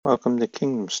Welcome to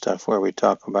Kingdom Stuff, where we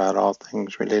talk about all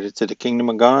things related to the kingdom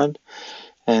of God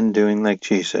and doing like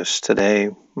Jesus. Today,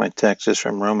 my text is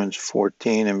from Romans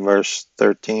 14 and verse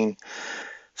 13. It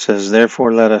says,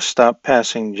 "Therefore let us stop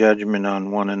passing judgment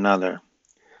on one another."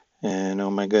 And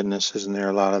oh my goodness, isn't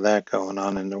there a lot of that going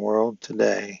on in the world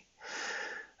today?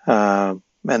 And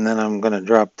then I'm going to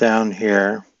drop down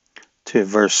here to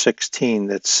verse 16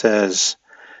 that says,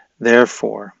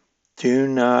 "Therefore, do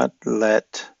not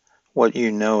let what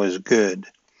you know is good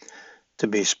to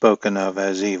be spoken of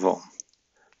as evil.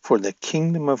 For the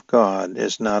kingdom of God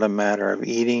is not a matter of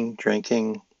eating,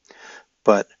 drinking,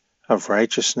 but of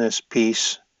righteousness,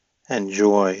 peace, and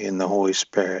joy in the Holy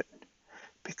Spirit,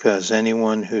 because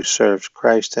anyone who serves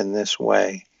Christ in this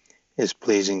way is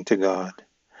pleasing to God."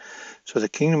 So the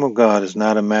kingdom of God is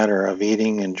not a matter of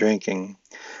eating and drinking.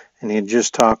 And he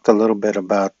just talked a little bit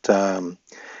about,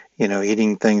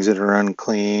 eating things that are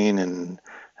unclean and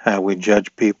how we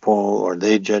judge people, or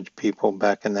they judge people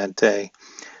back in that day,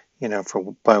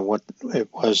 by what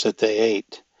it was that they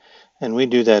ate. And we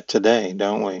do that today,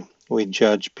 don't we? We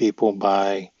judge people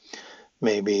by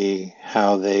maybe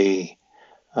how they,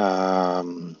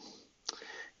 um,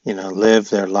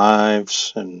 live their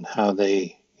lives and how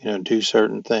they, do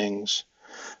certain things.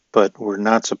 But we're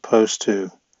not supposed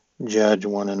to judge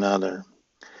one another.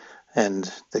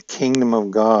 And the kingdom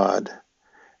of God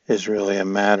is really a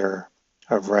matter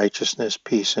of righteousness,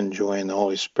 peace, and joy in the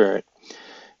Holy Spirit,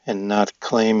 and not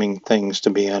claiming things to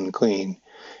be unclean.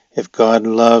 If God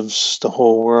loves the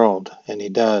whole world, and he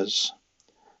does,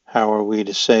 how are we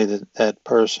to say that that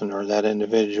person or that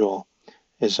individual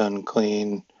is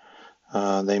unclean?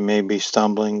 They may be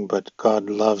stumbling, but God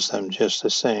loves them just the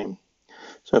same.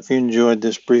 So if you enjoyed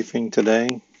this briefing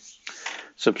today,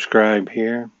 subscribe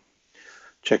here.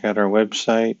 Check out our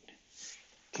website,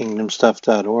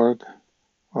 kingdomstuff.org,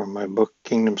 or my book,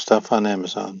 Kingdom Stuff, on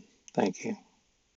Amazon. Thank you.